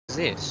is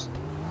this?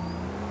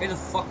 Who the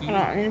fuck are you? Hold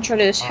on, I'm gonna try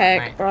this hack,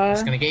 mate. bro. I'm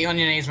just gonna get you on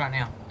your knees right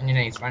now. On your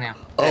knees right now.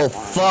 Oh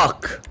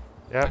fuck!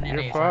 Yep, On your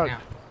you're knees fucked. right now.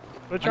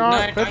 Put No, your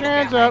don't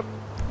hands look up.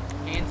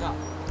 out, mate. Hands up.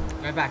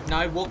 Go back.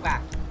 No, walk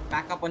back.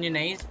 Back up on your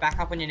knees. Back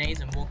up on your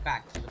knees and walk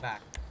back to the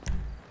back.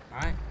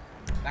 Alright?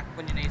 Back up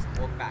on your knees and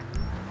walk back.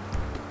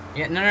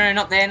 Yeah, no,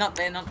 not there, not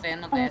there, not there,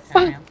 not there.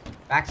 Turn around.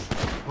 Back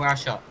where I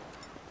shot.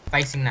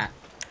 Facing that.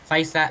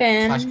 Face that.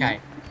 Bam. Slash K.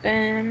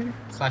 Bam.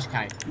 Slash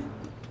K.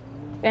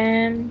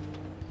 Bam.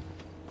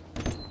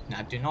 No,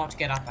 do not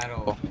get up at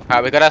all.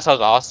 Alright, we got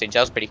ourselves a hostage. That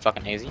was pretty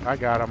fucking easy. I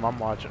got him. I'm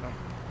watching him.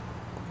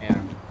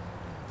 Yeah.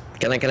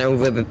 Can I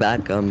whip it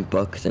back?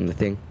 Bucks and the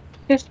thing.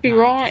 Just be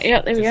right.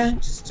 Yeah, there we go.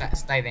 Just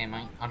stay there,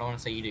 mate. I don't want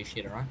to see you do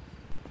shit, alright?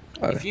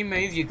 Alright. If you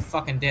move, you're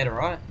fucking dead,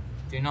 alright?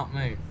 Do not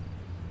move.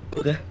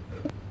 Okay.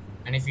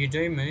 And if you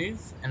do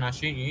move and I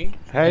shoot you, you're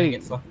gonna Hey,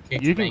 get fucking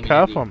kicked you for being can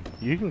cuff an idiot.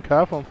 him. You can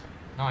cuff him.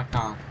 No, I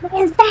can't.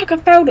 Oh fuck! I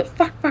failed it.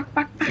 Fuck.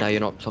 No, you're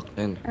not tucked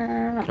in.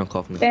 You're not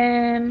coughing.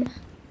 Bam.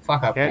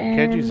 Fuck up.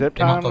 Can't you zip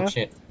Do not tie him? talk Now?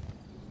 shit.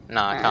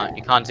 No, I can't.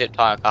 You can't zip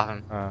tie a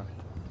coffin. Come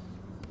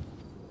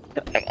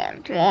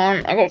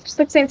on. I got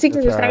 16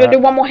 seconds. That's I gotta do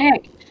alright. one more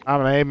hack.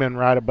 I'm aiming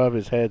right above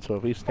his head, so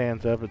if he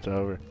stands up, it's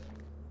over.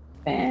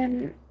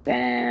 Bam.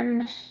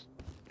 Bam.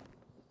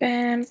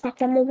 Bam.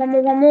 Fuck. One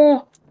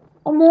more.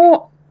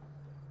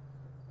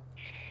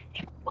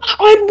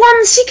 I had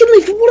 1 second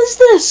left. What is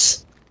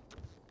this?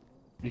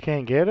 You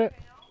can't get it?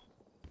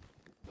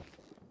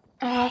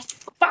 Oh,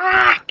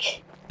 fuck.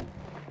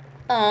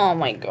 Oh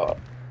my god.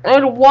 I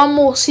had 1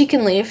 more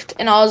second left,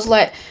 and I was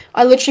like,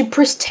 I literally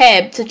pressed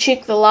tab to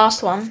check the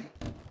last one.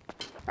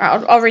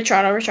 Alright, I'll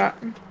retry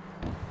it.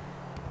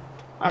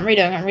 I'm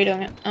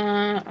redoing it.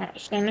 Alright,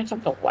 just gonna mix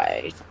up the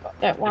way.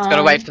 That one. Just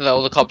gotta wait for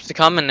all the cops to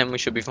come and then we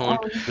should be fine.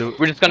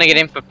 We're just gonna get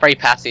in for free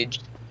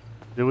passage.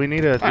 Do we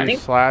need to do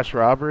slash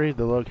robbery,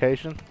 the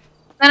location?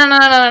 No.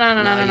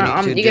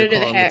 You You gotta do the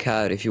call on hack. the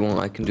CAD if you want.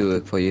 I can do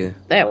it for you.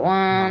 That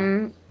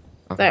one.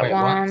 That Wait,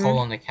 one. what? Call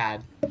on the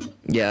CAD.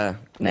 Yeah,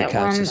 the That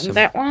CAD one. system.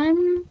 That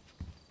one.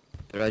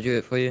 Did I do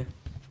it for you?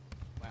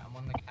 Wait, I'm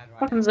on the CAD right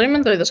Fucking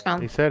zooming through this He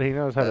gun. said he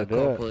knows how to do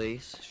Call it.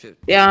 police. Shoot.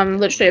 Yeah, I'm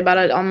literally about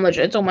it.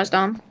 It's almost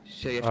done.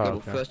 So you have to go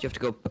okay. first. You have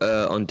to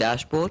go on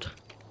dashboard.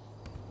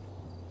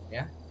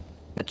 Yeah.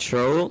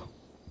 Patrol.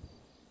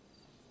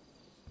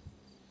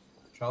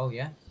 Control,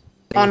 yeah.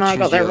 Oh no, I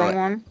got choose that your, wrong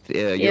one.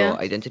 Your Yeah.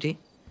 identity.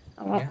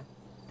 I got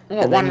And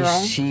then one you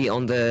wrong. see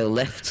on the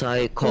left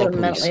side, I call got a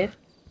minute police. left.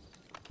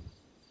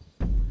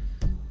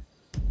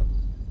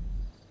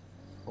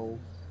 Call.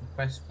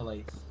 Request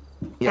police.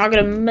 Yeah. I got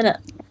a minute.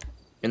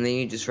 And then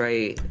you just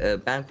write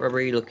bank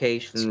robbery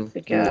location There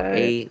we go.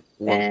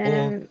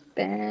 4814,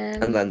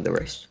 Bam. and then the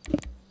rest.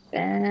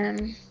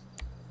 Bam.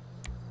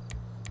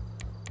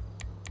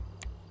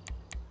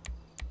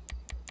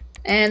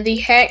 And the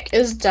hack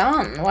is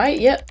done.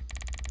 Wait, yep.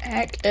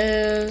 Hack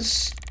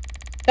is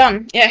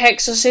done. Yeah, hack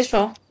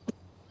successful.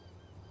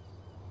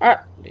 Alright.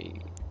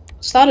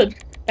 Started.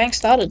 Bank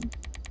started.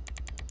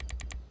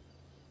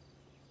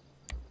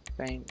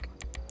 Bank.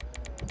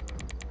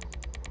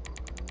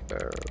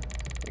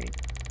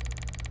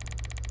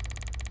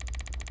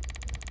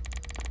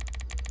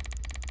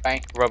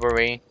 Bank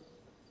robbery.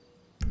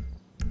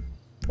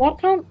 What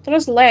can't did I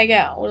just lag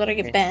out or did I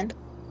get Yeah. banned?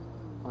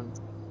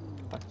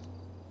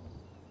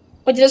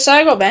 What did I say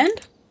I got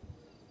banned?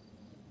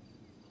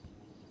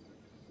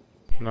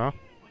 No?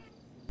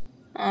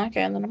 Oh,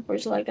 okay, and then I'm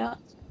probably lagged out.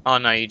 Oh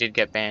no, you did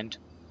get banned.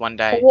 One For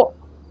day. what?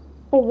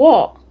 For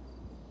what?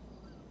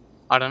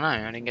 I don't know,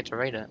 I didn't get to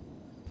read it.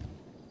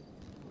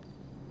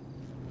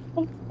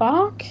 What the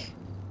fuck?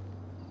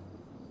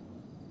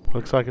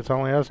 Looks like it's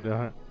only us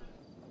doing it.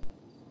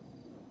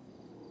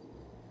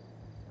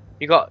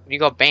 You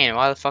got banned.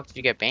 Why the fuck did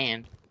you get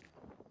banned?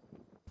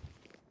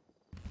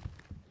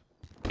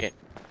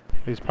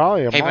 He's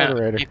probably a Hey, man,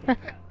 moderator.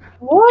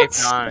 What?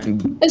 If not,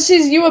 It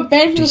says you were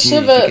banned from the Did you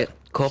server get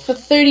caught? for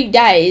 30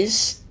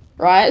 days,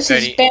 right? It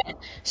says, 30.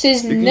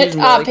 says You can Nit use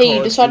my RP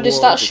card decided to if you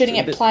start want. shooting It's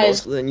a at bit players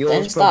faster than and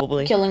yours, start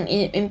probably. killing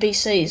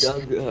NPCs I'll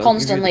give you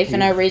constantly the for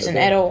no keys, reason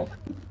okay? at all.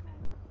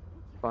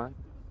 fine.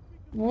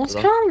 What's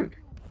Hello? come?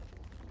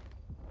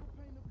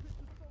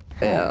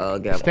 Yeah, I'll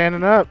get.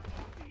 Standing up.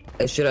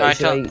 Should I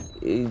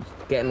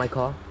get in my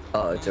car?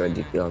 Oh, it's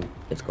already gone.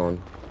 It's gone.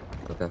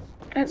 Okay.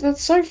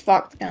 That's so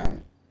fucked,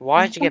 gun.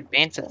 Why did you get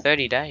banned for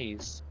 30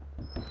 days?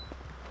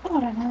 I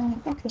don't know.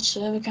 Fuck the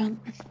server, cunt.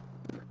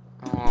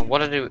 Oh,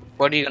 what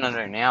are you gonna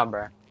do now,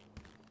 bro?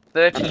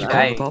 30 Call the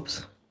days.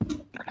 cops.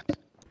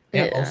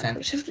 Yeah, all I sent.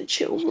 just have to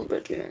chill for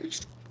a bit, man.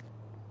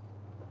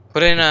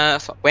 Put in a.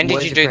 When did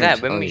Where's you your do that?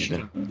 friend? When Oh, we you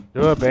should.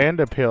 Do a band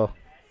appeal.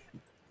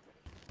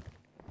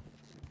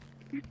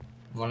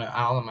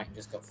 I'll make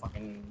just go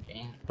fucking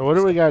game. So what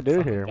do we gotta do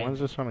Fucking here? game. When's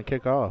this gonna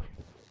kick off?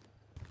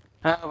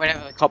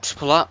 Whenever the cops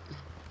pull up.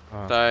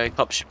 Oh. So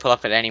cops should pull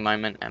up at any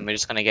moment, and we're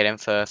just gonna get in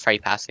for free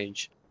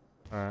passage.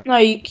 Alright. No,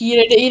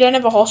 you don't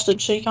have a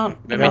hostage, so you can't.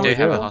 But Yeah, we do we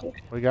have do. a hostage.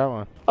 We got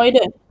one. Oh, you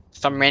do?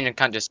 Some random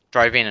cunt just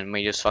drove in, and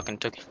we just fucking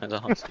took him as a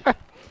hostage.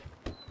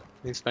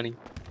 It's funny.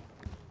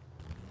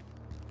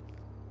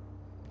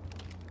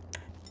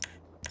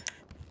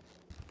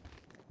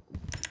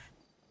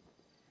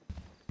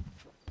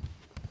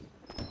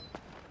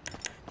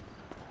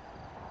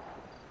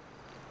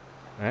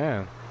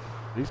 Man,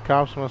 these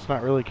cops must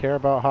not really care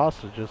about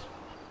hostages.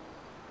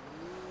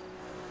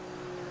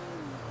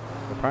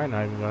 They're probably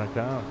not even gonna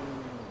come.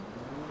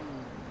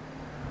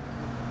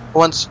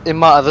 Once in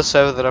my other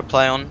server that I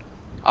play on,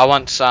 I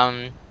once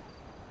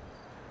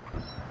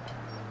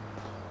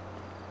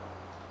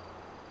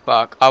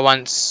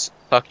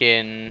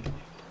fucking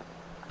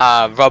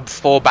robbed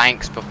 4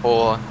 banks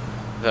before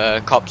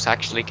the cops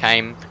actually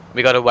came.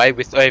 We got away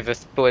with over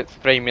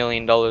 $3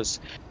 million,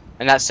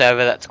 and that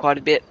server, that's quite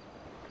a bit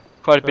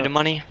of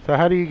money. So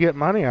how do you get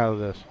money out of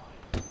this?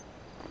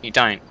 You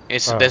don't.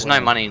 There's no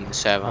money in the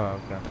server.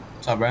 Oh, okay.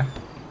 What's up, bro?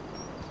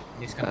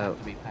 You're just gonna have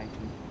to be patient.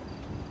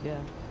 Yeah,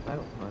 I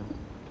don't mind.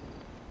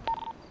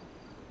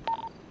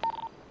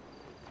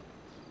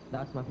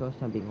 That's my first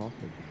time being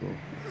hostage before.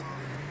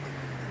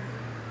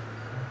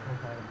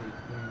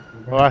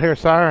 Oh, I hear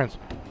sirens.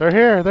 They're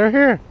here. They're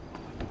here.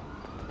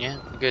 Yeah,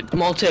 good.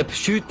 Small tip: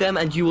 shoot them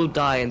and you will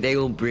die, and they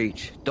will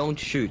breach. Don't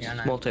shoot. Yeah,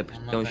 no, Small tip: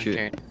 don't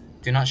shoot.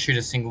 Do not shoot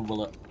a single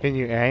bullet. Can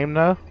you aim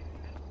though?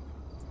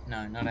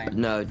 No, not aim.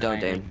 No,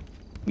 don't aim.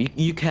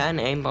 You can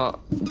aim, but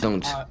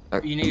don't.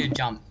 You need to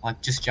jump.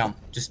 Like, just jump.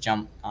 Just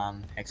jump,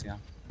 Hexagon.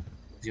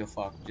 Cause you're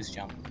fucked. Just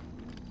jump.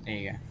 There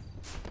you go.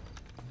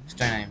 Just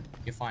don't aim.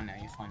 You're fine now.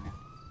 You're fine now.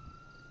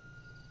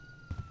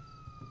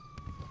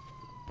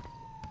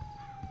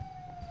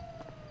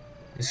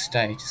 Just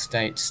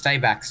stay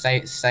back.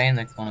 Stay in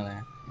the corner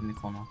there. In the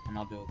corner, and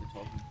I'll do all the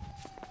talking.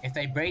 If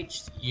they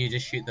breach, you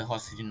just shoot the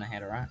hostage in the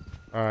head, alright?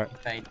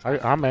 Alright.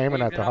 I'm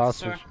aiming at the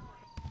hostage.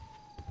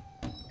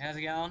 How's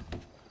it going?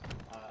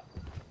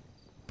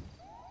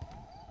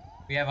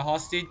 We have a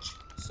hostage,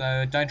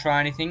 so don't try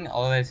anything,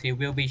 otherwise he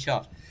will be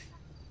shot.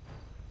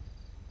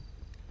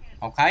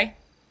 Okay?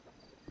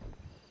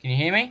 Can you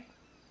hear me?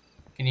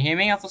 Can you hear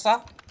me,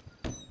 officer?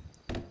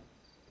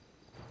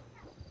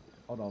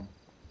 Hold on.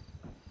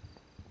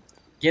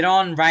 Get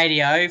on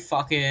radio,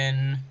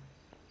 fucking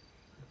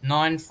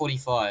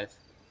 9:45.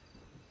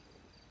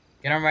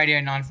 Get on radio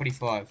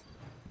 9:45.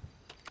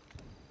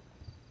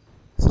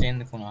 Stay in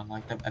the corner,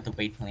 like at the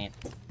weed plant.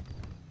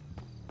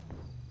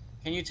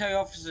 Can you tell your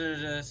officer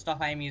to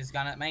stop aiming his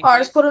gun at me? I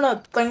just put in a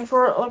thing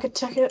for it, like a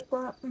ticket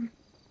for it.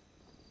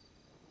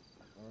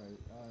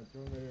 Alright,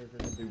 join radio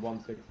frequency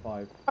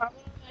 165.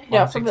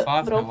 Yeah, for a bit,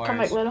 165, but no I'll come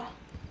back worries. later.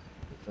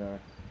 There.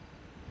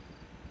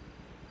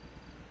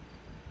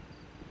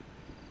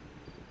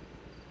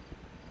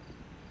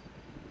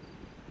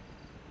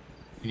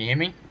 Can you hear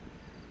me?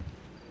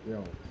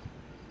 Yo.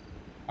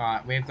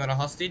 Alright, we've got a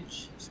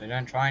hostage, so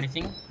don't try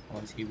anything,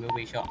 otherwise he will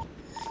be shot.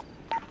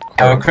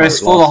 Our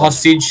request for the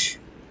hostage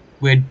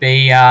would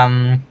be,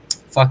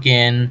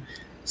 fucking,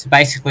 so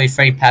basically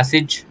free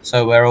passage,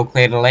 so we're all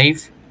clear to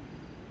leave.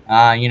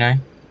 You know,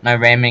 no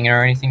ramming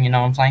or anything, you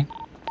know what I'm saying?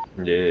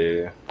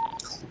 Yeah.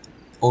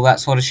 All that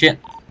sort of shit.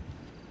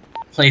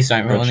 Please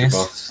don't ruin this.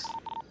 Boss.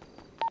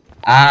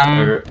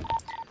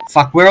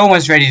 Fuck, we're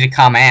almost ready to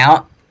come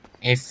out.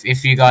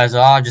 If you guys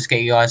are, just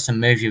get you guys to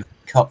move your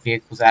cop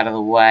vehicles out of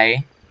the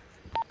way,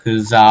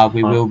 because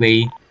we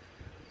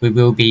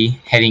will be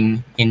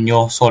heading in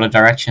your sort of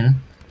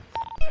direction.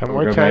 And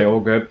All good, mate, all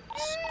good.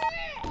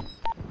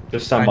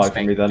 Just stand Don't by for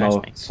speak, me, then don't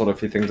I'll speak. sort a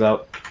few things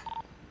out.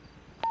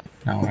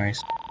 No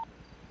worries.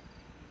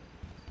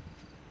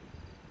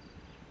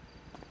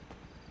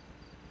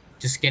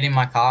 Just get in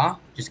my car.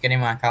 Just get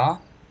in my car.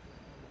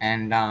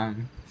 And,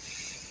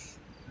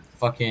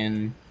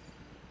 fucking...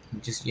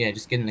 just get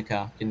in the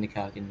car. Get in the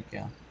car. Get in the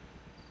car.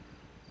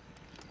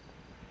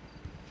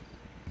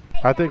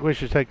 I think we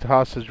should take the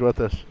hostage with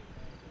us.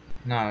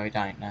 No, we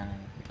don't. No,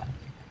 we don't.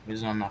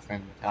 There's not enough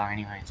room in the car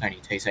anyway. It's only a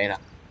two-seater.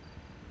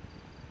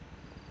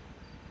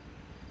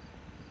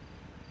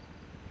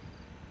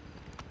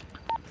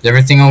 Is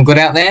everything all good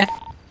out there?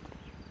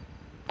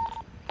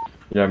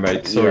 Yeah,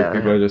 mate, sorry, Yeah,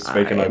 people are just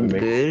speaking I over am me.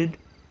 good.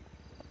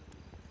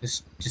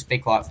 Just be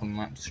quiet for me,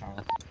 mate. Just trying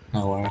to...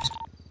 No worries.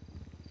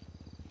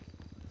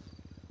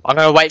 I'm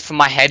gonna wait for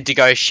my head to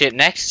go shit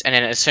next, and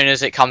then as soon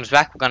as it comes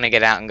back, we're gonna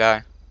get out and go.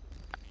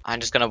 I'm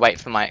just gonna wait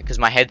for because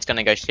my head's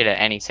gonna go shit at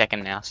any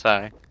second now, so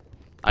I'm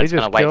He just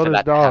gonna just wait killed for his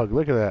that to happen. dog.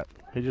 Look at that.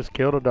 He just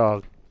killed a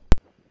dog.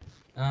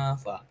 Oh,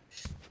 fuck.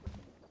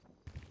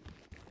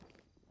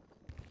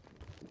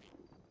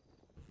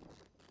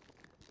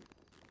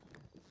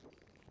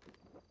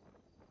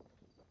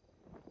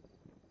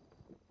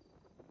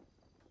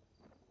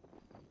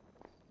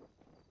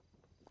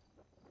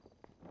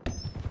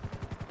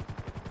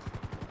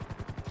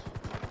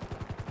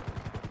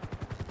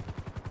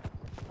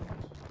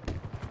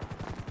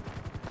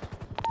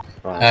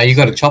 Right, You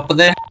got a chopper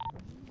there?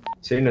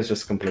 Cena's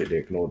just completely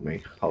ignored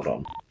me. Hold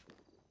on.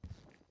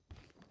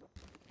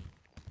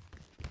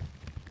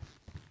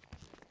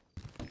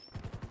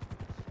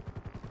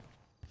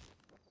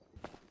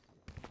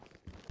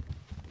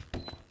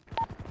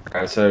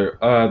 Okay, so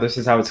this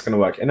is how it's going to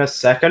work. In a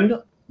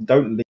second,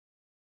 don't leave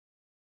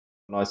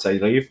when I say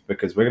leave,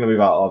 because we're going to move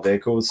out our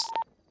vehicles.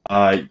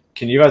 Can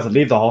you guys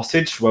leave the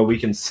hostage where we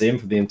can see him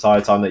for the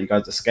entire time that you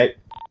guys escape?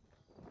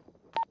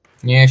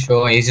 Yeah,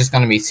 sure. He's just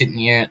gonna be sitting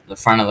here at the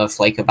front of the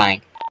Fleeker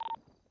Bank.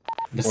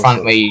 The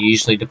front where you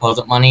usually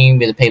deposit money,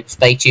 where the people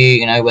speak to you,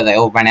 you know, where they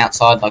all run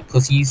outside like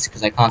pussies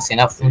because they can't stand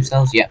up for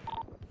themselves. Yep.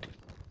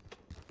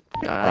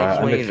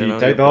 And if you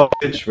take the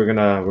hostage, we're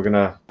gonna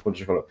what do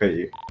you call it, pit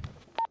you.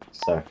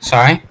 So.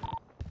 Sorry.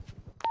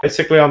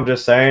 Basically, I'm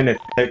just saying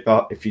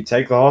if you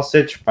take the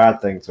hostage,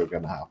 bad things are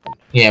gonna happen.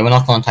 Yeah, we're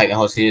not gonna take the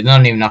hostage. There's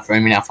not even enough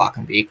room in our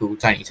fucking vehicle.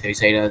 It's only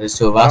 2-seater. There's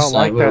 2 of us, so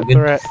like we're all that good.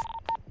 threat.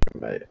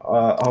 Mate,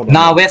 hold on.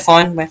 Nah, we're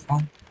fine. We're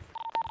fine.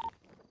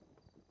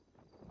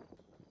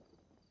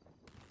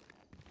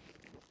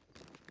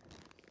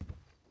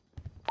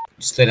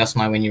 Just let us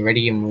know when you're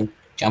ready and we'll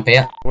jump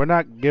out. We're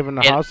not giving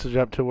the hostage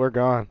up till we're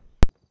gone.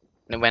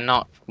 No, we're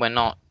not.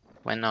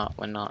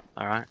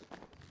 Alright?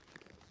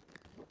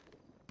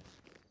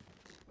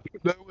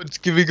 No one's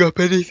giving up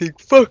anything.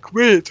 Fuck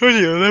me, it's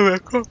only 11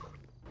 o'clock.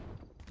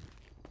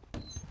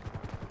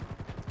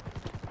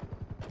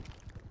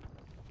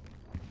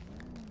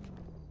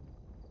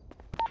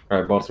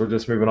 Alright, boss, we're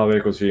just moving our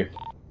vehicles for you.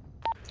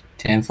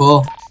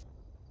 10-4.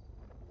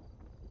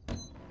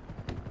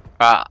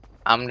 Right,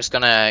 I'm just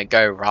gonna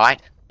go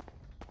right.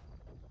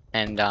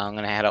 And I'm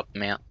gonna head up the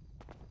mount.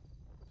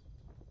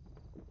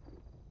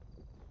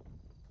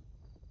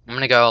 I'm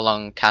gonna go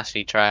along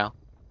Cassidy Trail.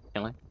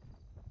 Really.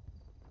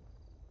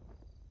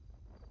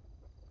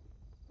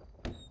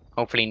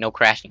 Hopefully no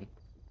crashing.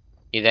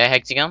 You there,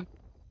 Hexagon?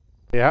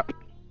 Yeah.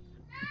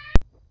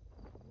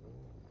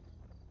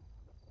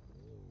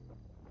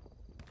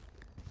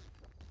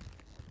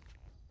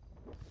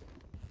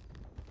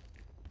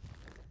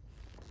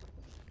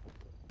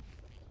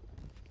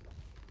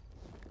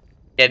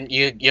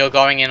 Yeah, you're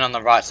going in on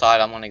the right side,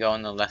 I'm gonna go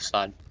on the left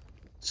side.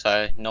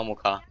 So, normal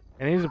car.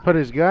 He needs to put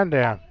his gun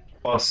down.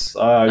 Boss,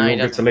 you're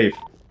good to leave.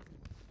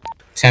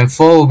 10-4,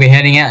 we'll be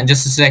heading out in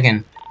just a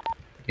second.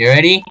 You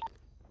ready?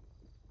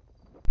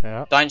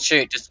 Yeah. Don't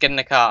shoot, just get in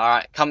the car,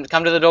 alright? Come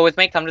to the door with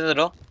me, come to the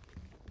door.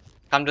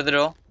 Come to the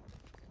door.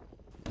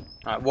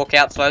 Alright, walk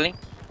out slowly.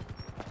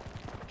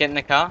 Get in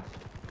the car.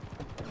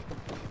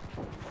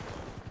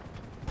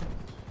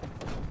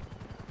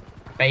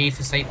 Bay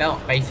for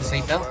seatbelt, bay for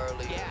seatbelt.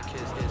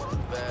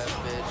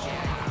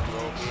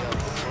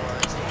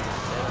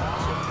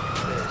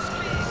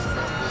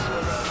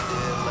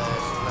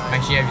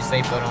 Make sure you have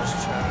your seatbelt on.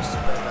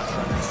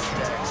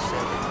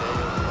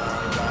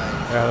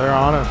 Yeah, they're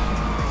on us.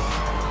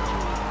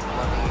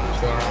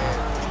 Sure.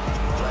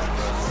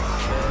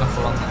 Not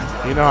for long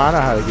though. You know I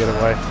know how to get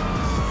away.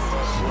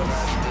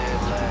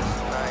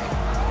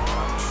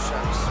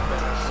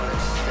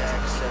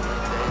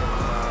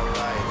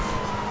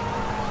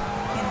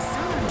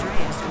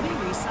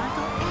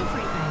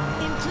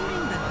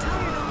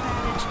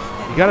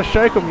 You gotta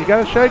shake them, you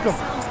gotta shake them. No,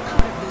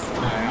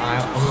 I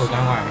will,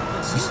 don't worry.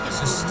 It's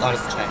just started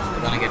to change.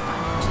 We're gonna get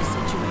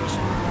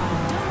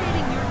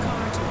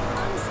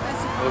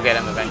We'll get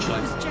him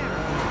eventually.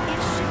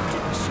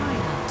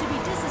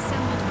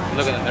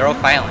 Look at them, they're all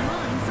failing.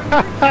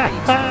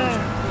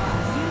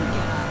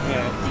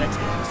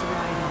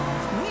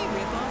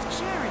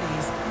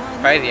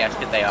 Crazy how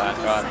shit they are at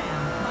driving.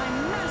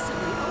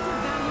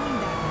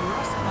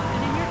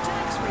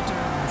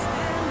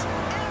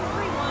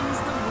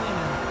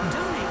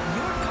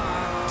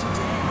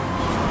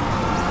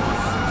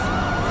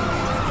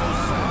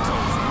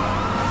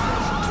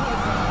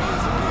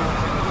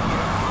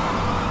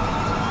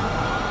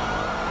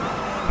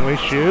 Can we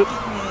shoot?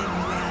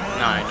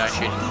 No, don't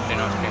shoot. Do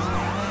not shoot.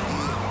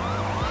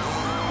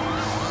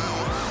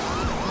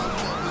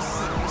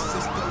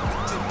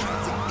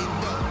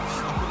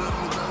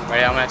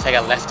 Ready, I'm gonna take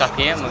a left up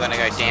here and we're gonna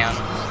go down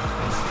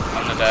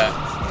on the dirt.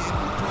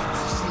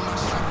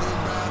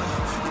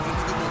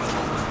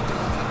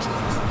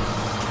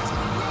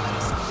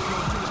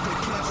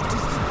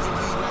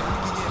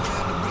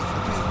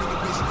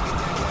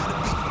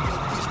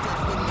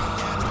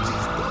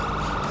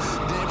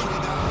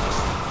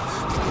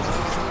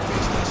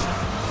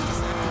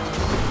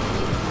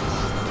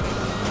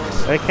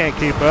 They can't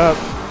keep up.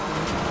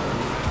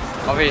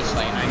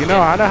 Obviously, no. You know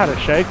I know how to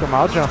shake them.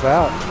 I'll jump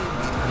out.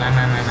 No. Do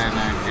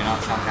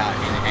not jump out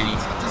in any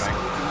situation.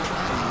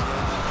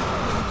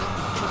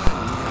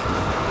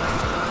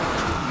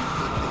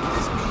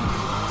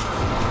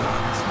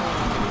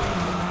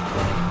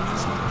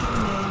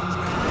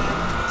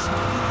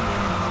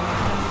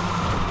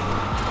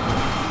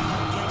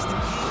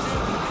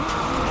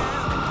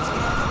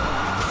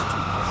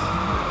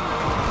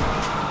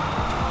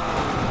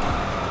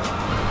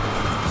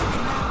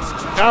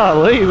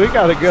 Golly, we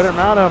got a good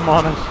amount of them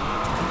on us.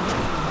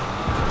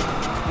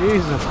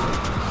 Jesus.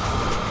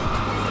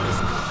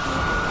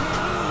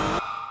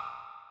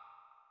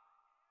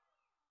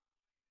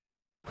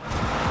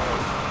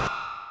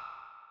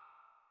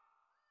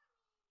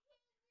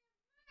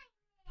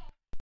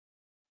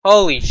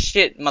 Holy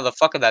shit,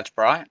 motherfucker, that's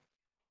bright.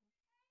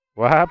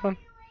 What happened?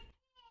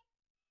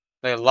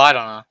 There's a light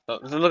on her.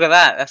 Look at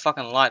that. That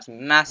fucking light's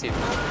massive.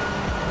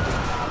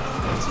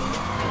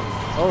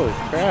 Holy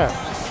crap.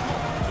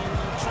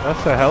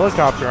 That's a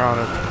helicopter on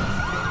us.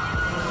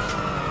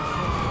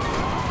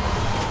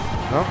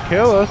 Don't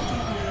kill us.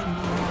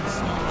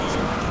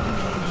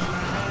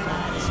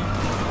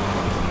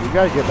 You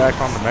gotta get back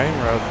on the main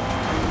road.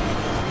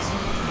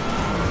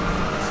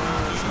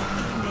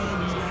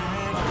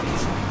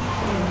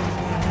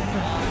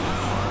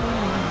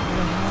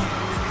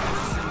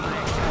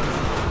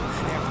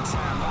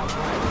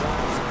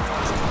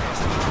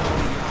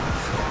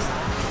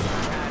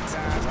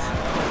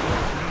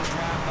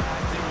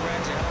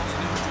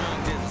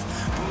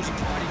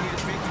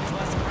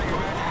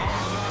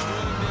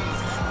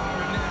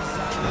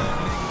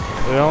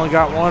 We only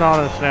got one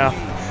on us now.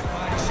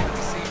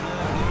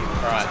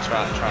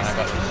 Right, I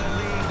got this.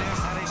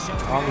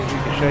 As long as you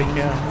can shake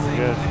him, we're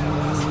good.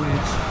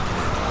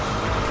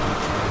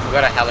 We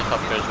got a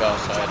helicopter as well,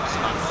 so it's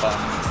kind of fun.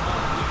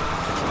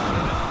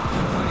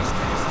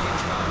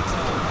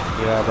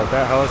 Yeah, but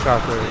that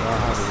helicopter is gonna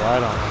have the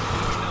light on it.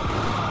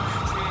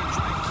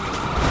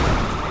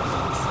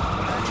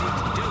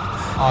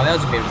 Oh, that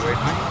was a bit weird,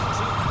 mate.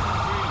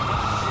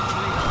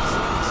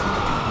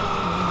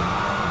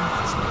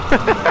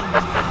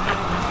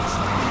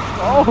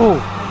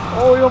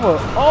 Oh, you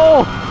almost.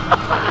 Oh!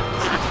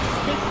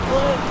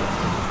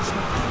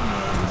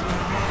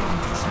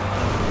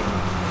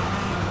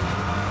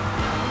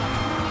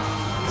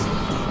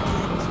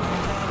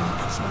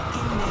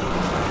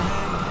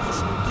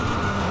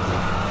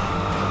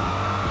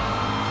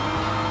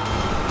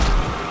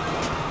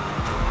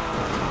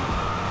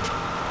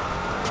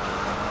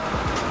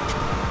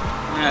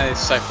 Yeah, it's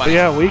so funny.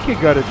 Yeah, we could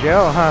go to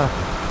jail, huh?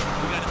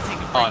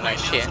 Oh no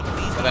shit.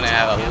 We're gonna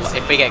have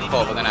if we get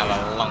caught, we're gonna have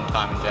a long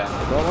time in jail.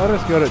 Don't let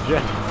us go to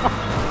jail.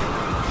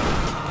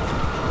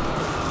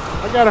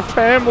 I got a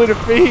family to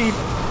feed.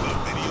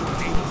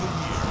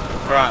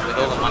 Right, with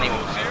all the money we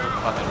made,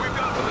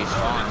 we'll be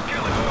fine.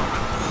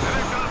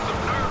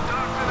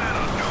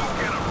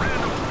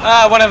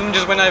 Ah, one of them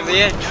just went over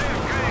the edge.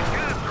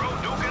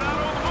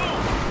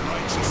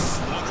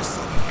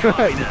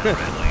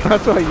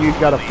 That's why you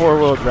got a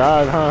 4-wheel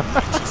drive, huh?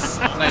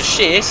 No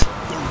shit.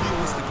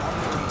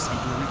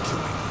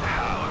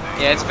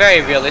 Yeah, it's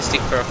very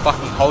realistic for a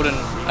fucking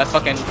a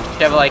fucking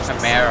Chevrolet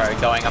Camaro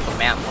going up a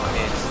mountain like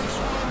this.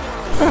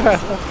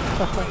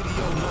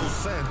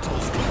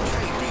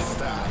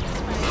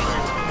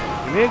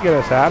 You need to get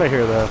us out of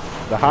here, though.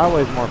 The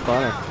highway's more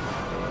funny.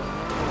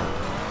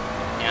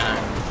 Yeah.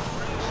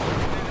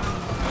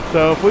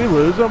 So if we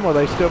lose them, will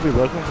they still be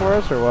looking for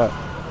us, or what?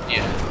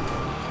 Yeah.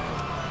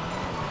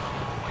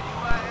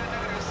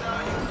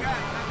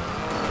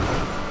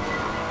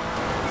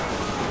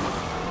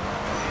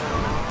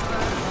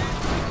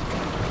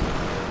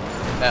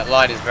 That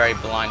light is very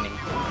blinding.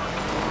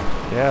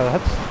 Yeah,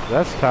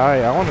 that's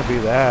tight. I want to be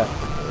that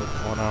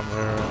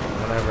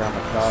whenever I'm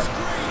a cop.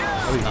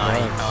 No, you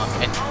can't.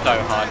 It's so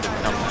hard to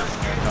become that.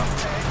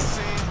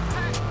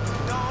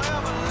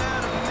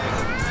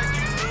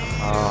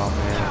 Oh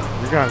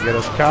man, you're gonna get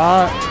us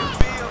caught.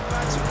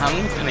 I'm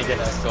gonna get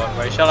us caught,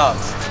 bro. Shut up.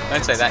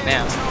 Don't say that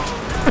now.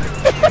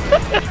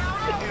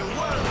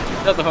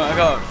 Shut the fuck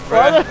up, bro.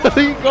 Why the hell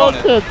are you going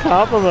to the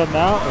top of a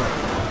mountain?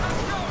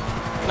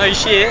 No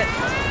shit.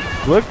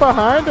 Look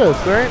behind us.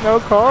 There ain't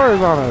no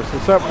cars on us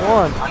except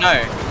one. I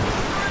know.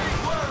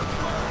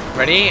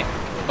 Ready?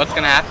 What's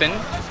gonna happen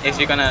is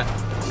you're gonna...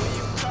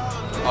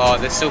 Oh,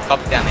 there's still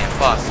cops down there.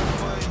 Fuck.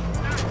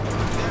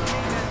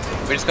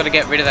 We just gotta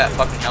get rid of that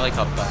fucking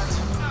helicopter.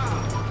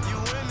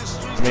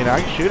 I mean, I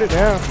can shoot it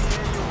down.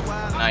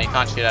 No, you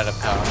can't shoot out of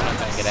power. We're not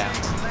gonna get out.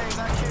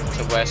 It's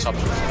the worst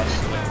option for us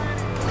to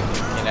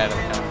get out of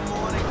the car.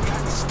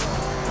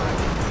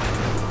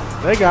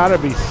 They gotta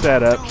be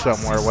set up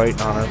somewhere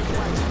waiting on us.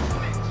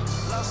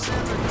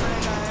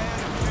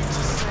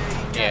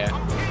 Yeah.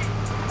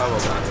 Probably.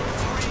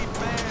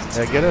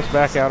 Yeah, get us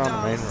back out on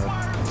the main road.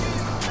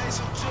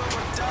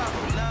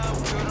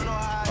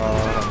 Oh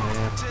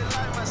man.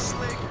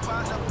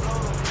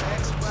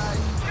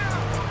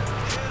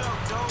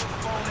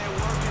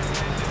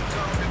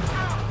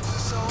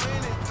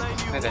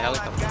 There's a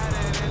helicopter.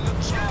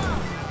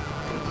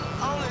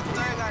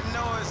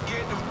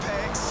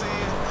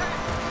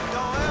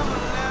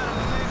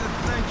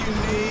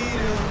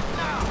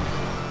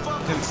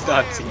 It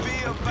starts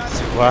again.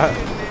 What?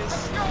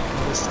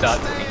 It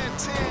starts again.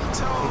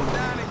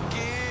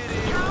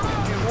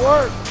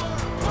 What?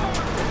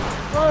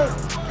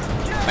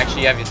 Make sure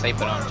you have your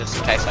seatbelt on just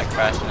in case I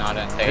crash and I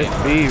don't take it. It's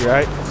B,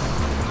 right?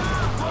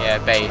 Yeah,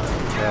 B.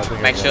 Yeah, I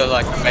think Make sure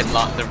like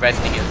the red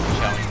thing isn't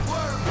showing.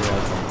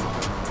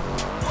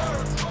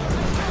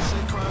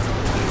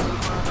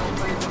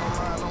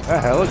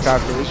 That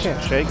helicopter, we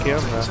can't shake him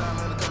though.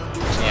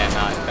 Yeah,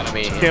 no, it's gonna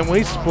be... Can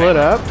we split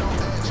up?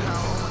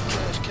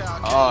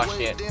 Oh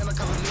shit.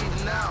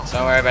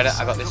 Don't worry about it,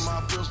 I got this.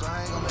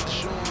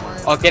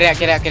 Oh, get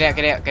out.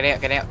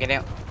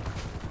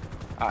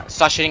 Alright,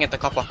 start shooting at the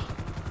copper.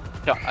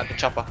 At the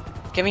chopper.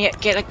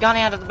 Get the gun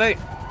out of the boot.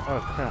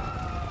 Oh crap.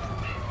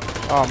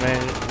 Oh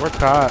man, we're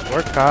caught.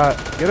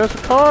 Get us a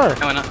car.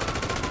 No, we're not.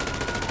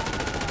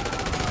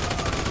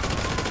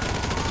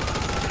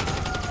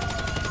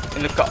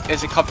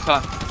 There's a cop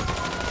car.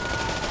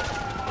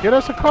 Get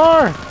us a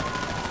car.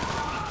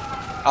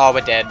 Oh,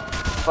 we're dead.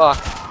 Fuck.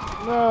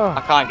 No.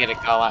 I can't get a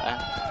car like that.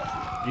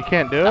 You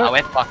can't do No, it?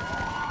 we're fucked.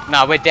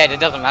 No, we're dead. It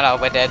doesn't matter.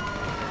 We're dead.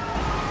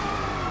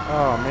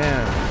 Oh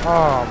man.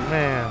 Oh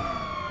man.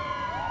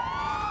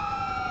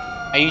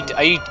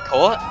 Are you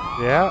caught?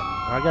 Yeah,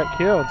 I got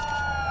killed.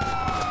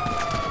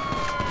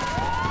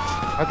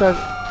 I thought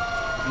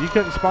you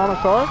couldn't spawn a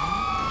car?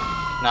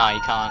 No,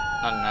 you can't.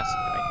 Not in that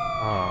situation.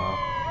 Oh.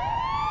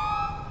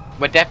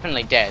 We're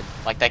definitely dead.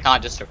 Like, they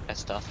can't just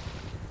arrest us.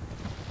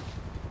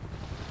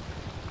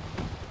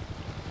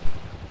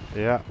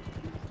 Yeah.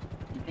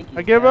 You think I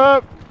he's give dead?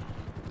 up.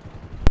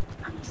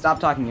 Stop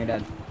talking, you're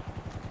dead.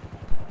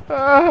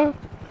 Ah,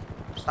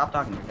 Stop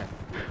talking, you're dead.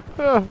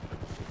 ah,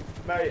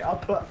 Mate, I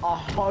put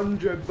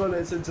 100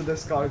 bullets into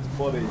this guy's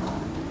body.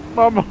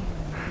 Mama.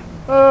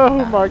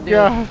 Oh my Dude,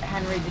 god.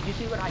 Henry, did you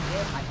see what I did?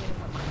 I hit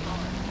him with my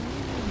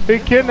car. He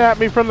kidnapped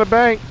me from the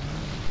bank.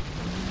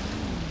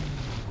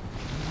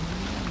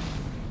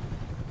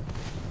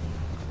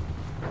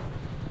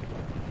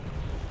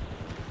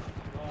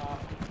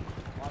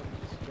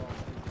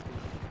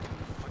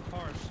 My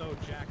car is so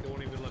jacked it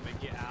won't even let me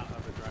get out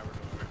of the driver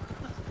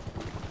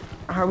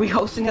door. Are we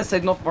hosting a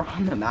signal for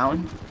on the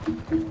mountain?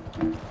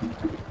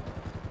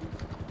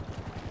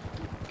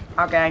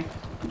 Okay.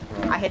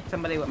 I hit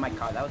somebody with my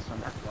car. That was fun.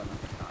 That's one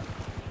of the cars.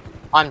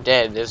 I'm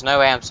dead. There's no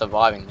way I'm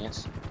surviving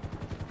this.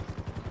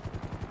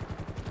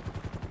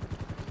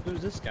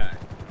 Who's this guy?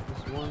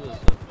 This one of those.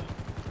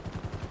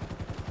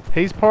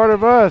 He's part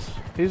of us.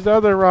 He's the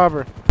other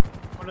robber.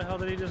 Where the hell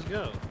did he just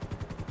go?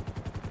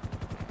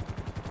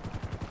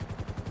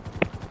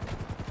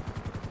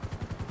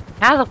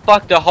 How the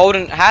fuck the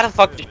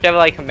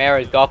Chevrolet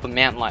Camaros go up a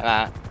mountain like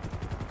that?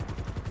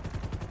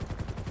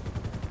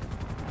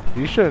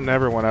 You should have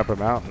never went up a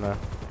mountain though.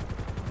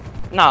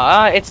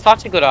 No, it's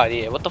such a good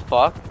idea. What the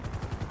fuck?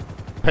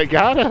 They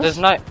got us. There's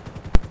no.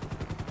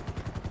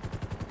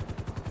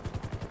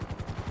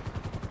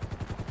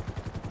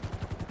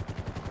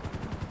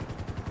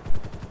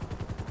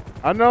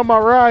 I know my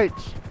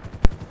rights.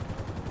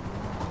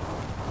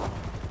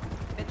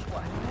 Bitch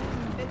what?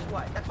 Bitch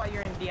what? That's why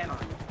you're in DNR.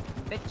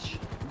 Bitch.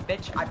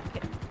 Bitch,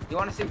 you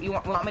wanna see you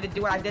want me to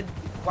do what I did?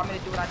 Want me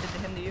to do what I did to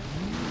him to you?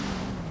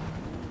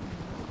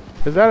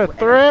 Is that a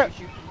threat?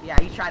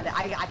 Yeah, you tried that.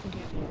 I can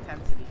use the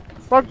intensity.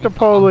 Fuck the I'm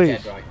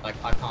police. dead, right? Like,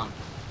 I can't.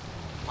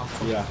 I'm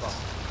fucking Yeah.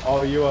 fucked.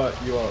 Oh, you are.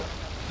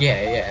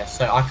 Yeah,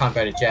 so I can't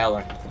go to jail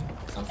or anything,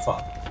 because I'm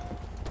fucked.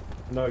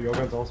 No, you're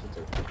going to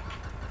hospital.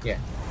 Yeah.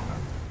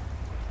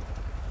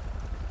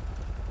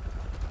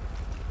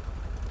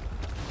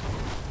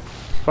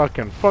 Fuck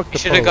the You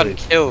should have gotten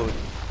police. killed.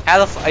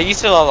 How the are you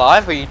still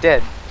alive or are you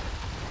dead?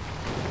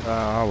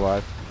 I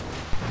lied.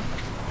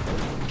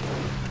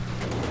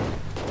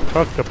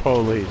 Fuck the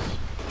police.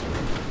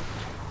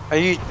 Are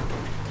you?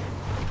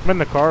 I'm in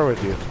the car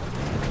with you.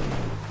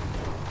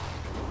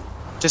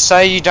 Just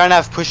say you don't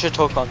have push to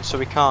talk on, so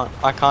we can't.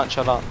 I can't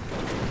shut up.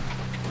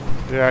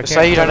 Yeah, I Just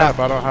can't say you shut don't up.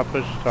 I don't have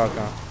push to talk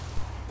on.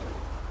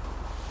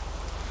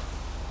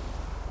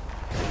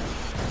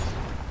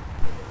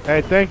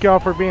 Hey, thank y'all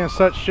for being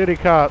such shitty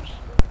cops.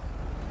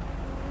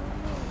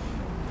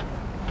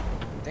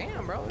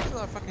 Damn, bro, look at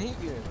that fucking heat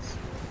units.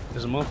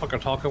 Is a motherfucker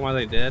talking while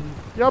they dead?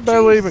 Y'all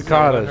barely even Jesus,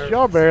 caught that us. hurts.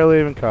 Y'all barely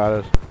even caught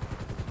us.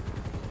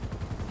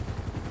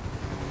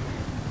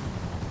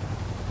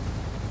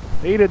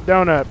 Eat a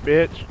donut,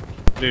 bitch.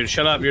 Dude,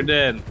 shut up, you're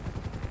dead.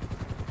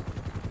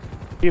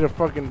 Eat a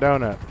fucking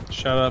donut.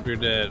 Shut up, you're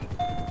dead.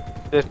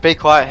 Just be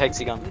quiet,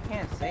 Hexagon. You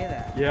can't say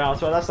that. Yeah,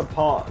 so that's the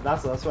part.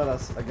 That's why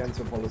that's against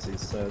your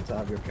policies to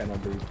have your pen on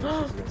be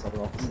used against other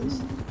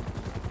officers.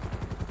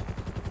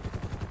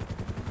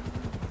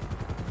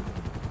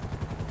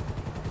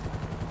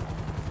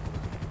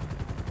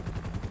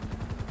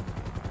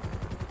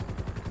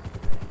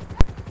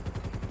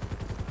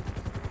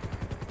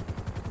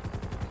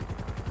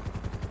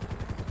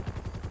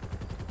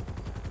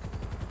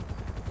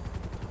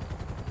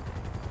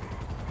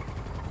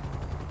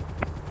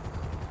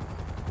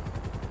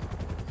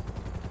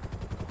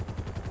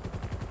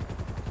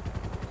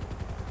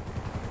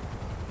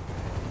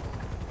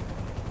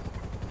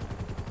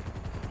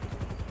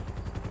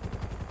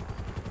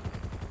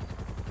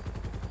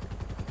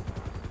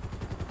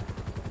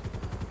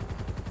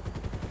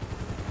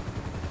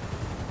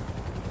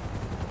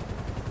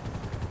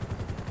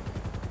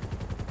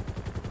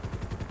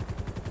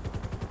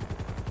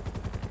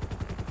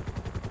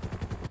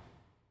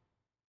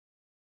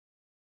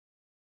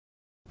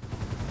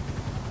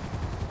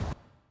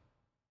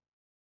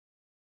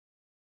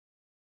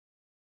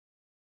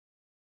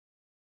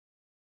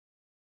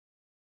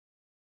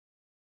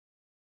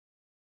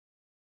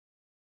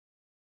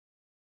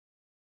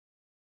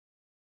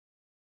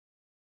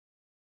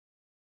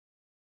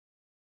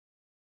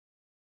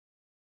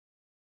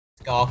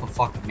 Go off a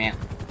fucking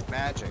mountain.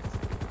 Magic.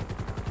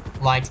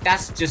 Like,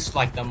 that's just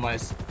like the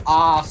most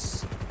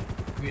ass.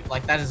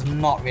 Like, that is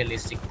not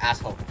realistic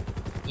at all.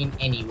 In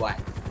any way.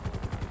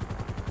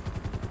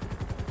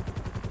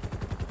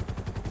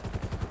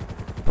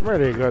 I'm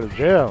ready to go to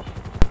jail.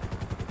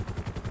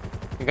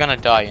 You're gonna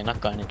die. You're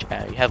not going to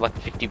jail. You have like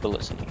 50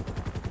 bullets in you.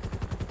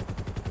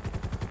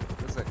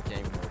 This is a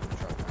game mode for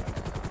truck right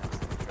now.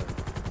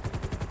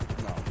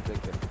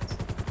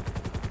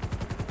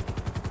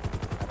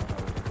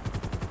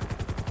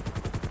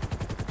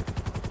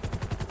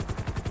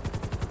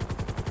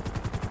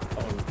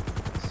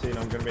 guaranteeing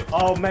I'm gonna be.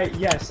 Oh mate,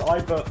 yes,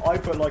 I put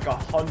like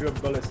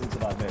 100 bullets into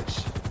that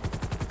bitch.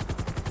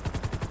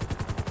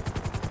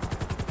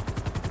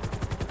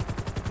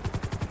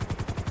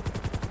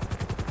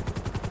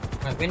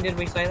 Wait, when did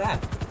we say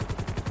that?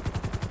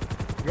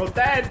 You're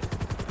dead.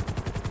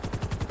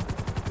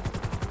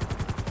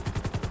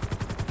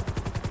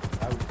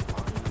 Oh,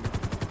 fine.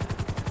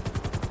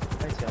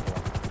 Where's the other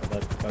one? Oh,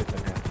 they're both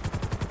in here.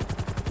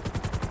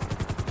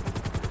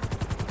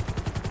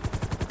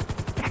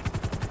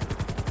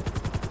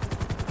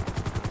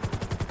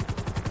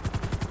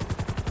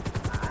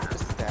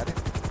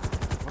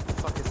 What the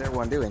fuck is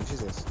everyone doing?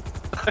 Jesus.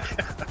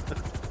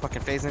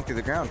 Fucking phasing through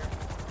the ground.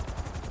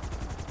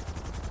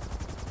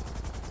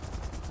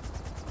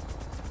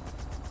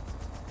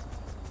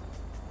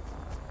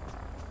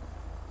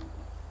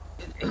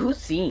 Who's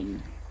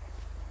seen?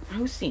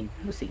 Who's seen?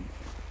 Who's seen?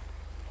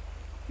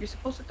 You're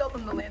supposed to tell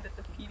them to land at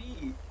the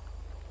PD.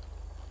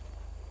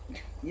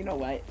 You know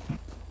what?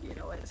 You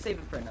know what? Save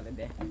it for another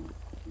day.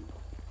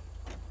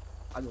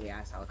 Ugly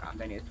ass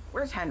helicopter. Anyways,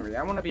 where's Henry?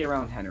 I want to be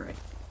around Henry.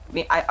 I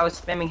mean, I was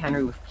spamming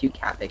Henry with cute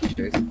cat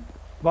pictures.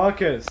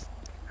 Marcus,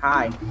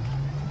 Hi.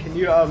 can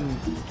you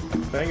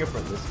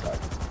fingerprint this guy?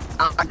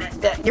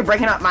 You're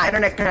breaking up my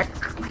internet connection.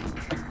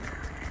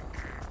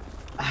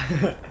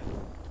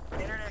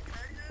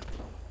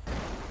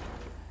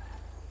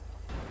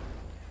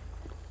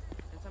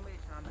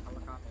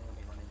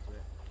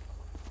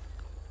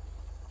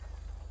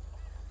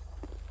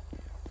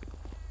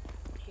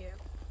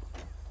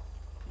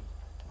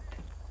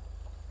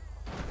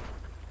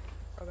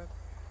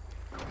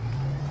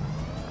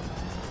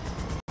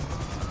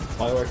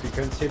 By the way, if you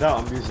couldn't see that,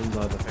 I'm using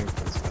the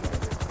fingerprint scanner.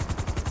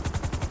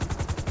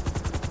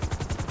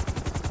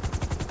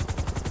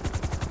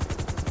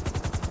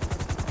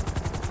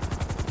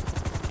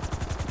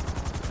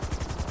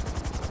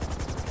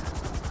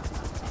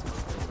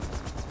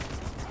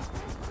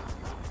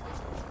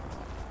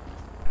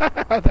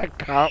 That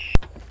cop.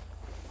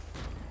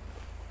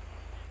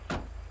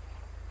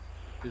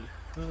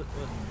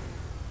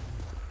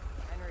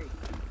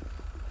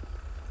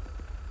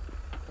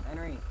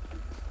 Henry.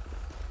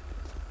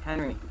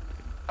 Henry.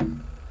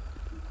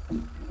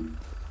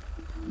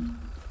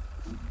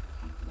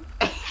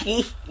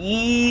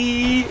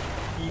 He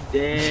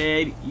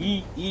dead.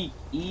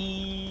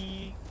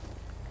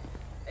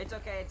 It's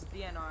okay. It's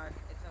DNR.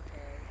 It's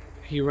okay.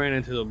 He ran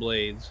into the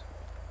blades.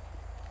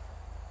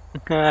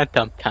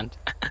 Dumb cunt.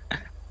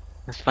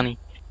 That's funny.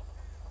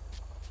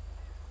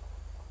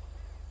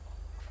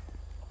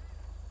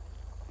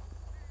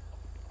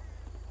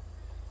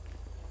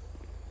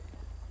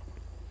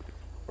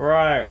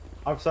 Right,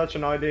 I've searched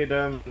and ID'd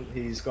him.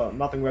 He's got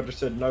nothing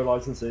registered, no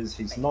licenses.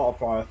 He's not a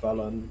prior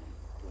felon.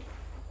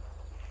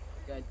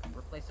 Good.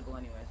 Replaceable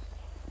anyways.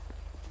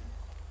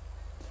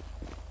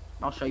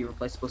 I'll show you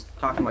replaceable.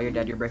 Talking while you're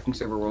dead, you're breaking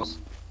server rules.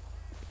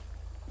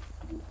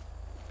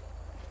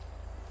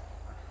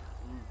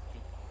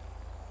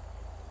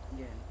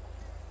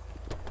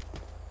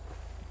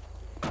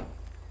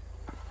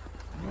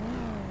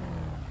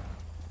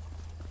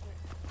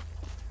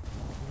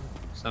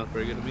 Sounds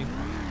pretty good to me.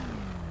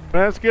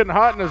 Man, it's getting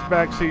hot in this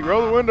back seat.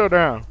 Roll the window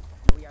down.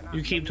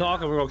 You keep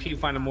talking, we're gonna keep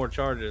finding more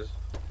charges.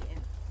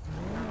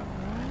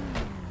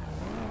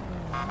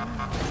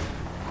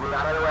 Move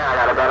out of the way, I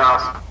got a dead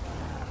house.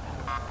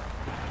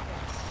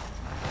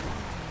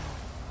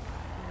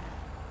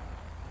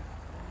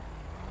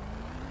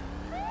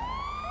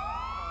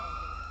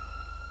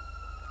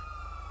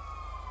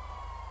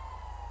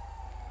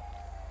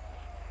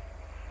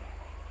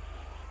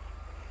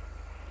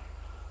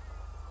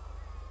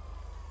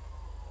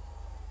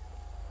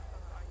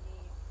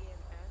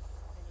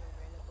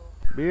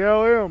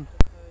 BLM.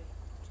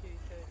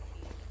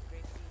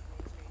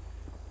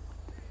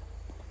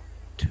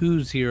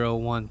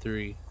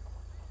 2013.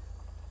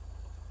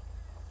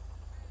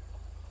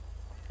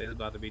 It's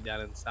about to be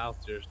down in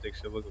South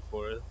jurisdiction looking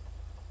for us.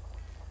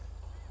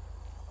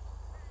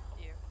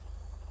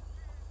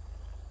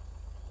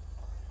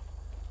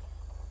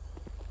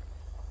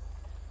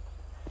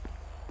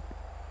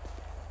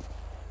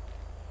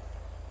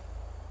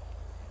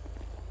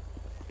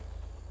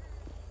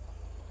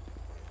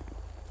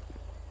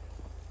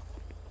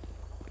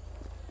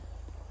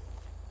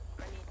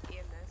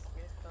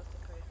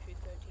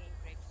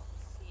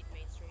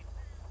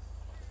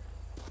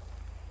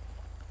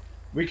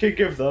 We could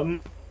give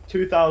them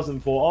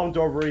 2,000 for armed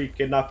robbery,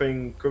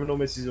 kidnapping, criminal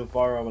misuse of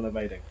firearm, and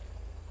evading.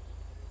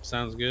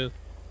 Sounds good.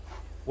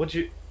 Would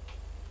you?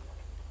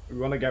 We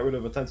want to get rid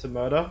of attempted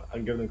murder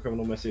and give them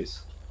criminal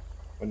misuse.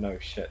 Well, no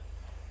shit.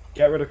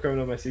 Get rid of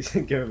criminal misuse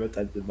and give them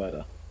attempted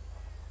murder.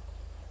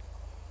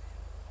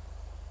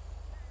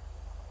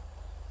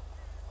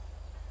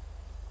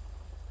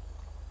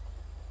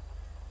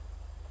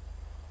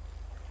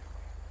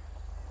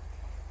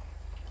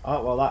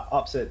 Oh, well, that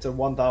ups it to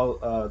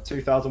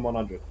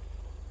 2,100.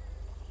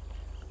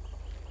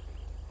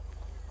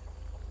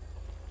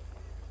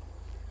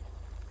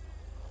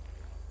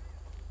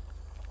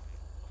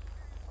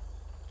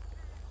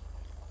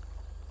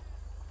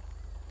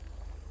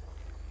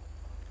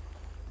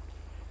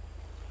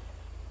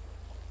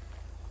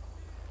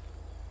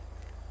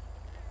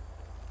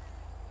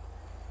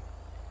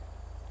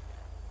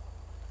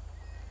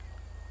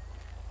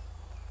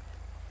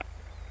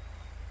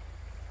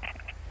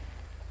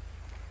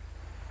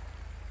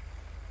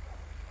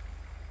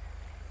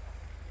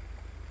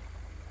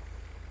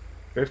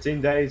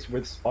 15 days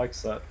with spikes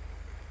set.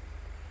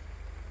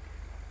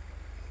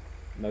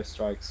 No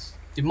strikes.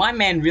 Did my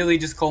man really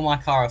just call my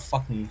car a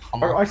fucking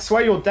Hummer? Oh, I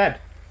swear you're dead.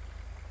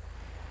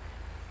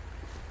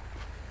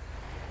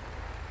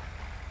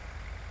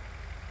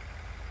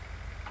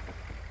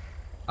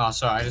 Oh,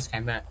 sorry, I just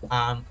came back.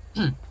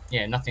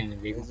 Yeah, nothing in the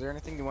vehicle. Is there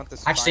anything you want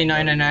this? Actually, no,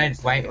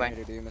 wait.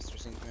 To do, Mr.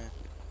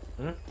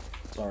 Sinkman?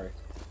 Sorry.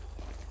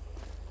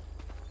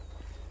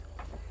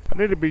 I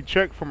need to be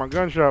checked for my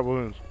gunshot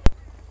wounds.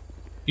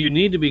 You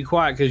need to be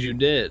quiet because you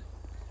did.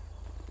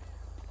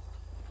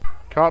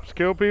 Cops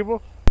kill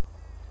people?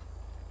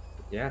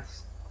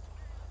 Yes.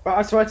 But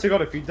I swear to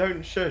God, if you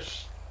don't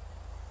shush.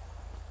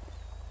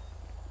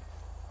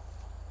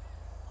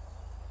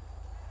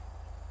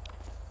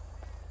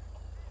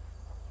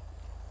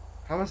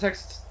 How much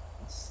X?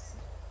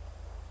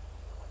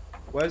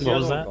 Where's the What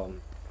other was one that?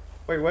 gone?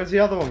 Wait, where's the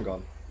other one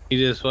gone? He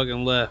just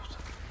fucking left.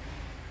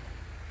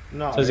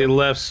 No. Says he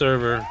left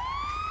server.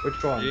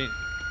 Which one?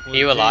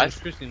 You alive?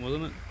 Christine,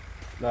 wasn't it?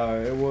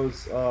 No, it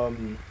was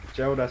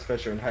Gerald S.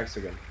 Fisher and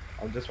Hexagon.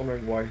 I'm just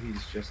wondering why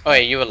he's just. Oh, yeah,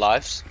 you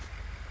alive?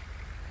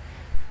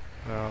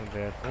 No, I'm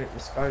dead. Wait,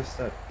 this guy's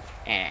dead.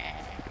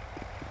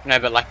 No,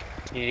 but like,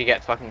 you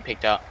get fucking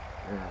picked up.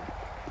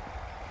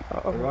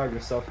 Yeah. Revive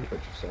yourself and put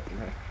yourself in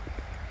here.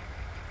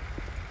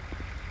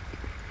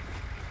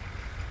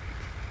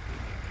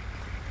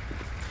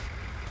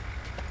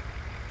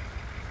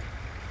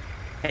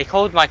 He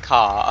called my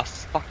car a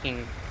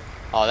fucking...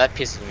 Oh, that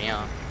pisses me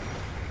off.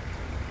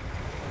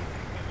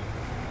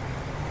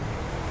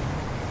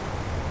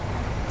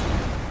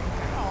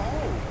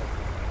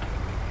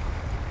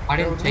 I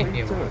didn't take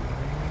the award.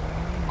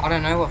 I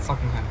don't know what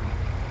fucking happened.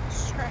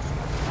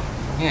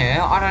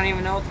 Yeah, I don't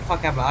even know what the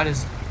fuck happened.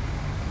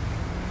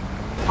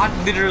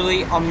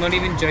 I'm not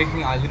even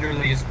joking, I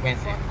literally just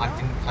went there. I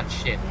didn't touch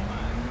shit.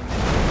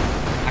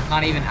 I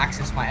can't even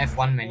access my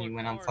F1 menu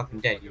when I'm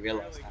fucking dead, you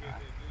realize that,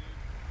 right?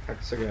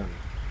 Hexagon.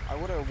 I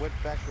would have went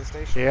back to the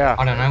station. Yeah.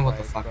 I don't know what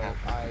the fuck happened.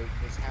 I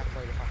was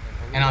halfway to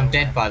fucking. And I'm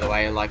dead, by the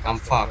way, like, I'm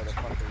fucked.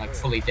 Like,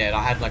 fully dead.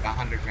 I had like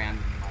 100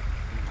 rounds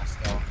in my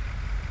skull.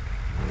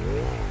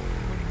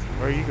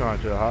 Where are you going,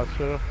 to the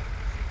hospital?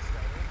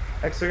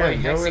 Hexagon,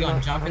 Wait, go in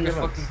Hexagon, jump in the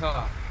ambulance. fucking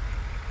car.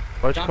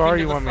 Which Jump car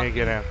into you the want me to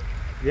get in?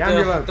 The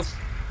ambulance.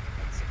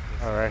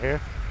 Oh, right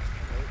here?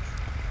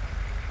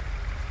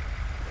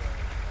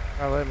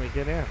 Oh, let me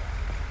get in.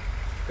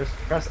 Just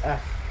press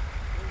F.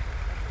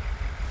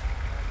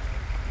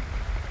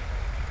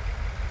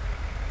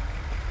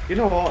 You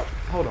know what?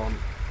 Hold on.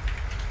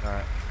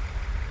 Alright.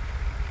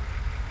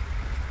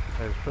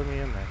 Just put me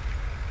in there.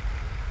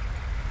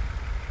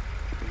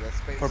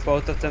 For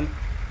both of them.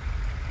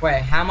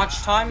 Wait, how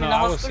much time in the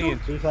I was hospital?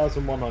 seeing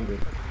 2,100.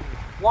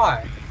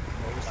 Why?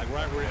 like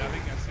right where I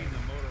think I seen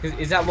the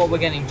motor. Is that what we're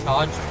getting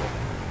charged for?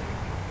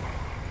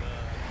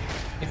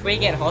 If we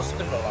get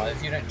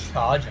hospitalized, you don't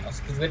charge us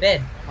because we're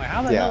dead. Like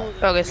how the hell?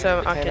 Okay,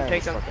 so I can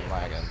take them.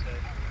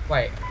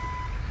 Wait,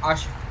 I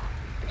should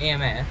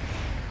EMS.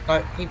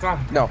 Go, keep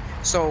driving. No.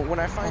 So when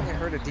I finally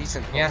heard a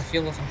decent. Yeah,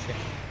 fuel or some shit.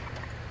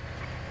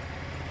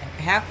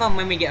 How come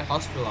when we get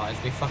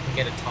hospitalized, we fucking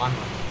get a time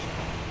limit?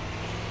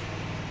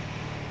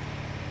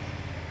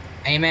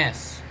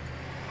 AMS.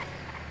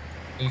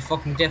 Are you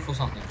fucking deaf or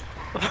something?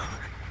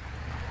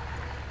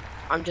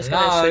 I'm just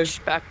Hello? gonna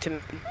switch back to.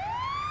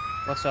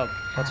 What's up?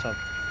 What's up?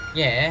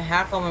 Yeah,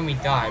 how come when we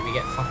die, we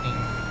get fucking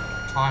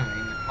timer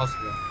in the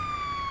hospital?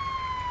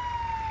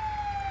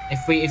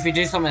 If we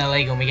do something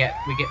illegal and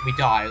we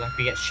die, like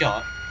we get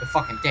shot, we're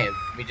fucking dead.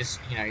 We just,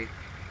 you know,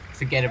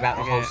 forget about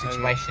the whole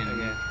situation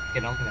and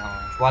get on with our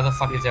lives. Why the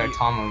fuck is there a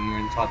timer when we're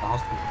inside the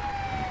hospital?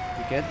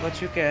 You get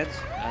what you get,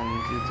 and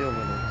you deal with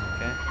it,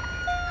 okay?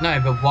 No,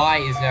 but why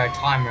is there a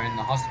timer in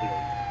the hospital?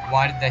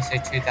 Why did they say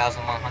 2,100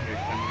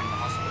 when we're in the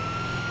hospital?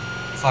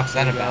 The fuck's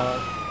that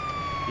about?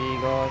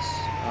 Because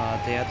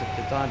they added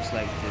the times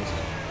like this.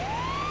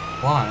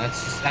 Why?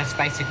 That's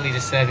basically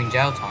just serving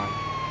jail time.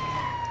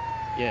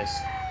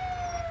 Yes.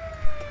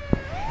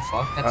 The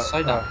fuck? That's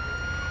so dumb.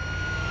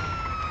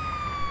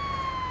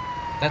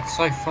 That's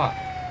so fucked.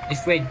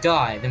 If we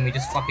die, then we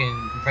just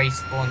fucking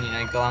respawn, you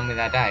know, go on with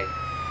our day.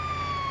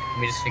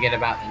 And we just forget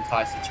about the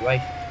entire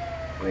situation.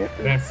 We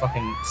don't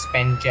fucking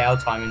spend jail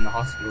time in the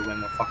hospital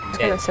when we're fucking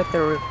dead. Set the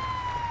roof.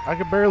 I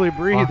can barely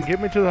breathe. Fuck. Get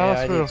me to the Yeah,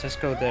 hospital.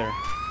 just go there.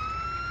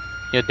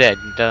 You're dead,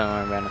 don't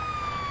worry about it.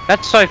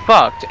 That's so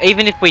fucked.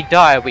 Even if we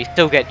die, we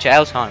still get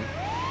jail time.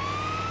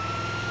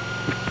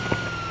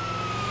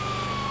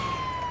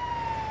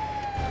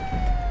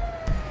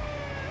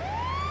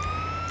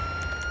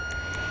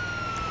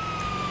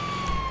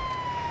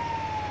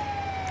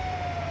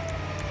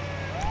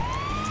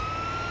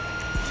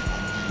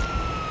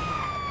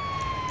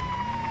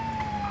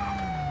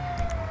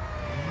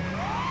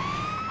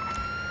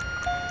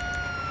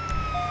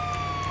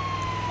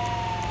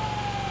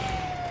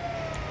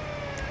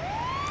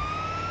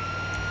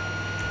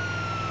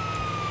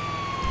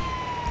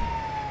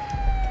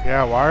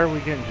 Yeah, why are we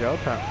getting jail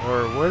time?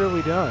 Or what are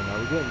we doing? Are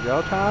we getting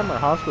jail time or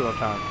hospital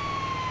time?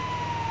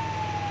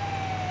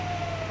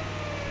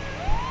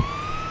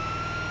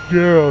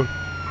 jail.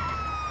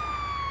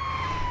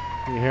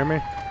 Can you hear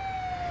me?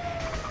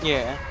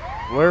 Yeah.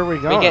 Where are we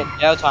going? We get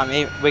jail time.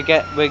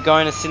 We're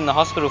going to sit in the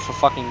hospital for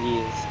fucking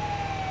years.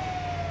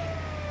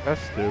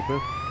 That's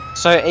stupid.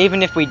 So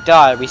even if we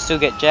die, we still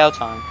get jail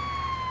time.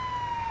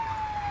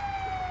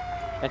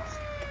 It's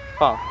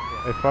fuck.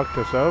 They fucked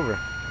us over.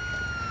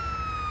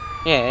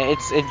 Yeah,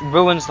 it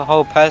ruins the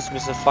whole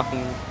purpose of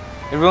fucking.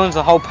 It ruins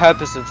the whole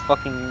purpose of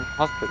fucking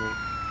hospital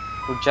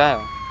or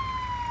jail.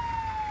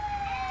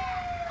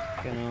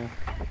 You know.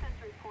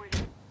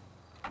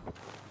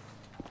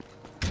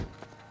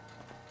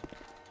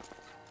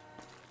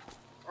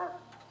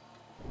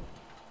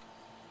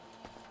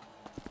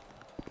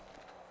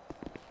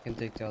 Can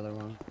take the other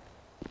one.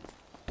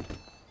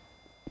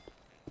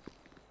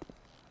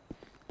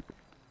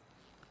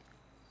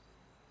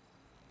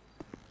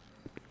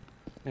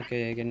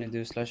 Okay, you're gonna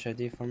do slash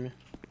ID for me.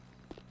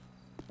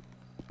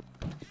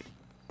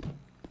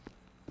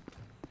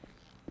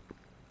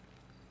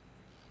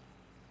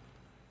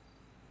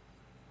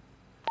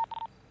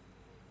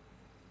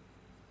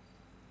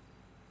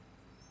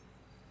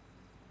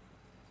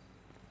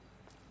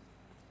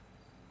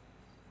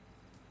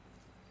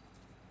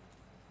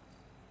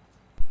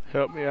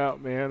 Help me out,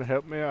 man.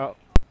 Help me out.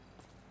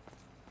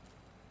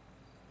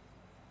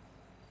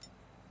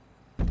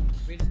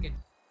 We just get.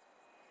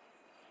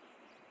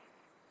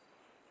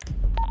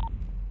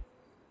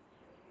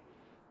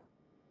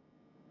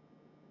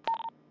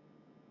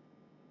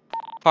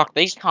 Fuck,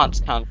 these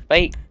cunts can't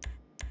speak.